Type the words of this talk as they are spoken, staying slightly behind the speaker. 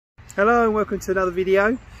Hello and welcome to another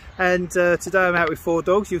video, and today I'm out with 4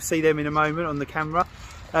 dogs. You'll see them in a moment on the camera,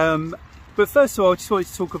 but first of all I just wanted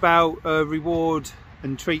to talk about reward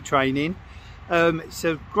and treat training. It's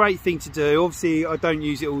a great thing to do. Obviously I don't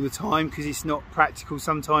use it all the time because it's not practical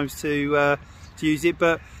sometimes to use it,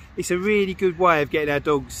 but it's a really good way of getting our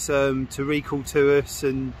dogs to recall to us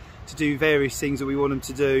and to do various things that we want them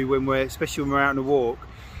to do when especially when we're out on a walk.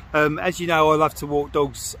 As you know, I love to walk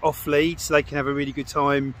dogs off lead so they can have a really good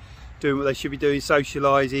time doing what they should be doing,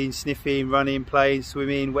 socialising, sniffing, running, playing,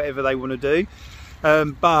 swimming, whatever they want to do.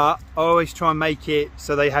 But I always try and make it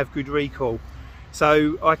so they have good recall.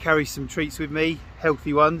 So I carry some treats with me,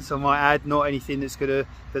 healthy ones I might add, not anything that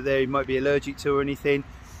they might be allergic to or anything.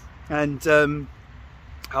 And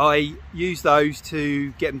I use those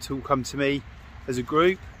to get them to all come to me as a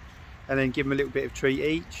group and then give them a little bit of treat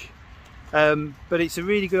each. But it's a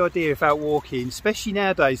really good idea if out walking, especially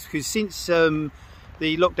nowadays, because since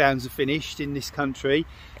the lockdowns are finished in this country,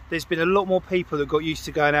 there's been a lot more people that got used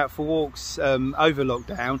to going out for walks over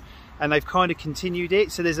lockdown, and they've kind of continued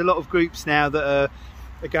it. So there's a lot of groups now that are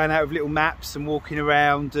going out with little maps and walking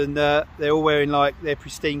around, and they're all wearing like their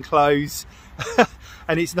pristine clothes.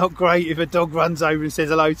 And it's not great if a dog runs over and says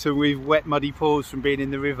hello to them with wet muddy paws from being in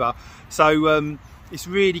the river. So it's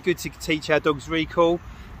really good to teach our dogs recall.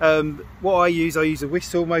 What I use a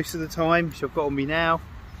whistle most of the time, which I've got on me now,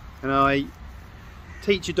 and I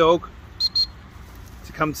teach a dog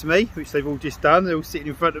to come to me, which they've all just done. They're all sitting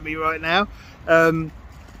in front of me right now. I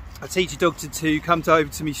teach a dog to come over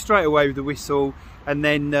to me straight away with the whistle, and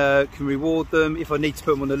then can reward them. If I need to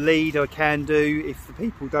put them on a lead, I can do, if the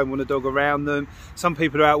people don't want a dog around them. Some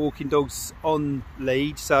people are out walking dogs on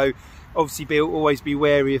lead, so obviously always be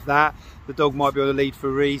wary of that. The dog might be on a lead for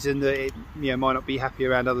a reason, that it might not be happy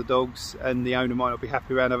around other dogs, and the owner might not be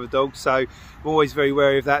happy around other dogs, so I'm always very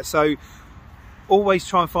wary of that. So always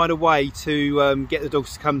try and find a way to get the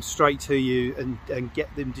dogs to come straight to you and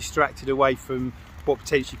get them distracted away from what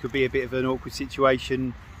potentially could be a bit of an awkward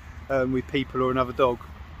situation with people or another dog.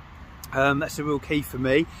 That's a real key for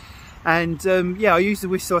me. And yeah, I use the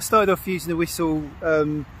whistle. I started off using the whistle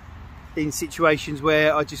in situations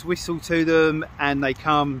where I just whistle to them and they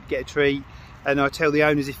come get a treat, and I tell the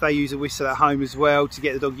owners if they use a whistle at home as well to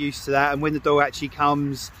get the dog used to that. And when the dog actually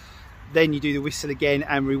comes, then you do the whistle again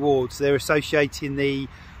and reward. So they're associating the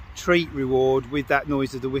treat reward with that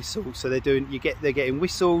noise of the whistle. So they're getting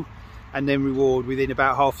whistled and then reward within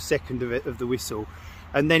about half a second of the whistle.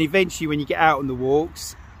 And then eventually when you get out on the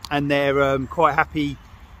walks and they're quite happy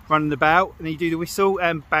running about, and you do the whistle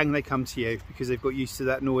and bang, they come to you because they've got used to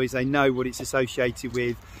that noise. They know what it's associated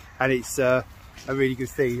with, and it's a really good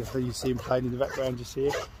thing. I think you see them playing in the background just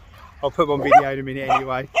here. I'll put them on video in a minute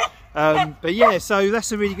anyway. But yeah, so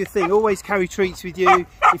that's a really good thing. Always carry treats with you.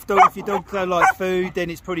 If your dog don't like food, then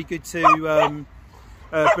it's probably good to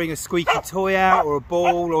bring a squeaky toy out or a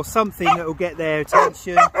ball or something that will get their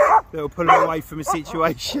attention, that will pull them away from a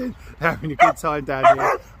situation. They're having a good time down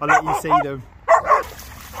here. I'll let you see them.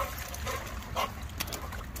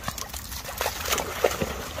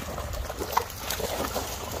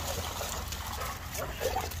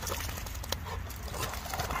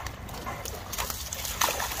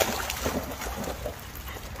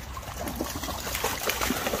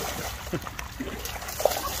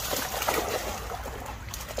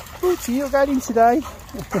 So you're going in today?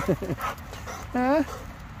 Huh?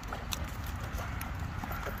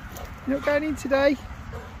 You're not going in today?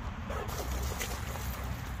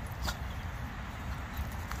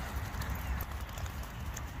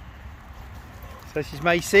 So this is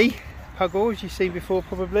Macy, Puggle, as you've seen before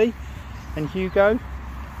probably, and Hugo,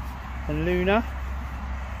 and Luna,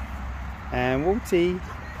 and Walty.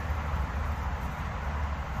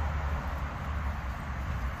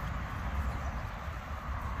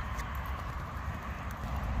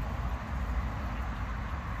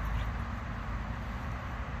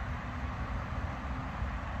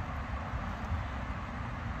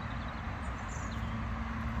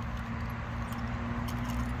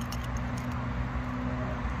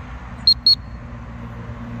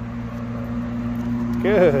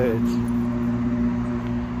 Good.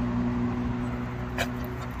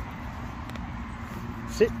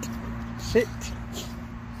 Sit, sit,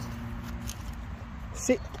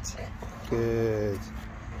 sit. Good.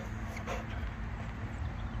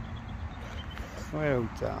 Well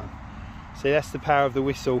done. See, that's the power of the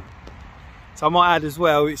whistle. So I might add as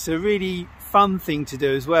well, it's a really fun thing to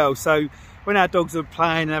do as well. So when our dogs are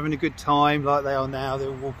playing and having a good time like they are now,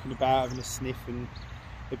 they're walking about having a sniff, and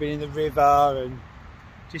they've been in the river and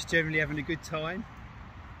just generally having a good time.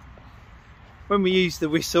 when we use the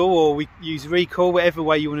whistle or we use recall, whatever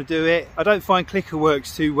way you want to do it, I don't find clicker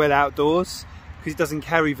works too well outdoors because it doesn't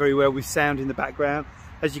carry very well with sound in the background.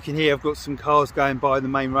 As you can hear, I've got some cars going by the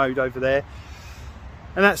main road over there,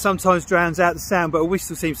 and that sometimes drowns out the sound, but a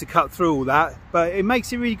whistle seems to cut through all that. But it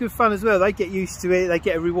makes it really good fun as well. They get used to it, they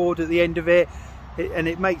get a reward at the end of it, and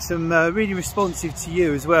it makes them really responsive to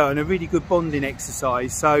you as well, and a really good bonding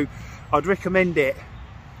exercise. So I'd recommend it.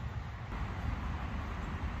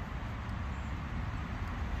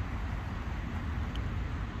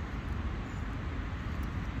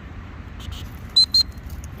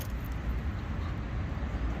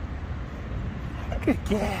 Good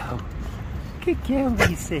girl. Good girl,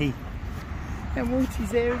 Lucy. And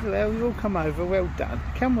Walty's there as well. You all come over. Well done.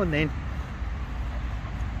 Come on then.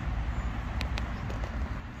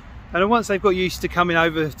 And once they've got used to coming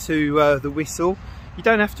over to the whistle, you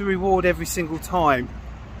don't have to reward every single time.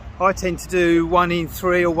 I tend to do 1 in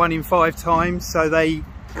 3 or 1 in 5 times, so they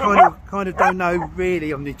kind of don't know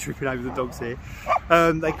really. I'm tripping over the dogs here.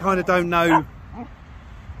 They kind of don't know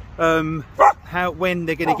when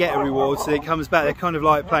they're going to get a reward, so it comes back. They're kind of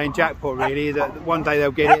like playing jackpot really, that one day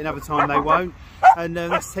they'll get it, another time they won't, and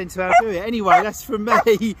that's tend to how to do it. Anyway, that's from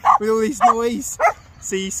me with all this noise.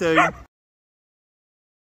 See you soon.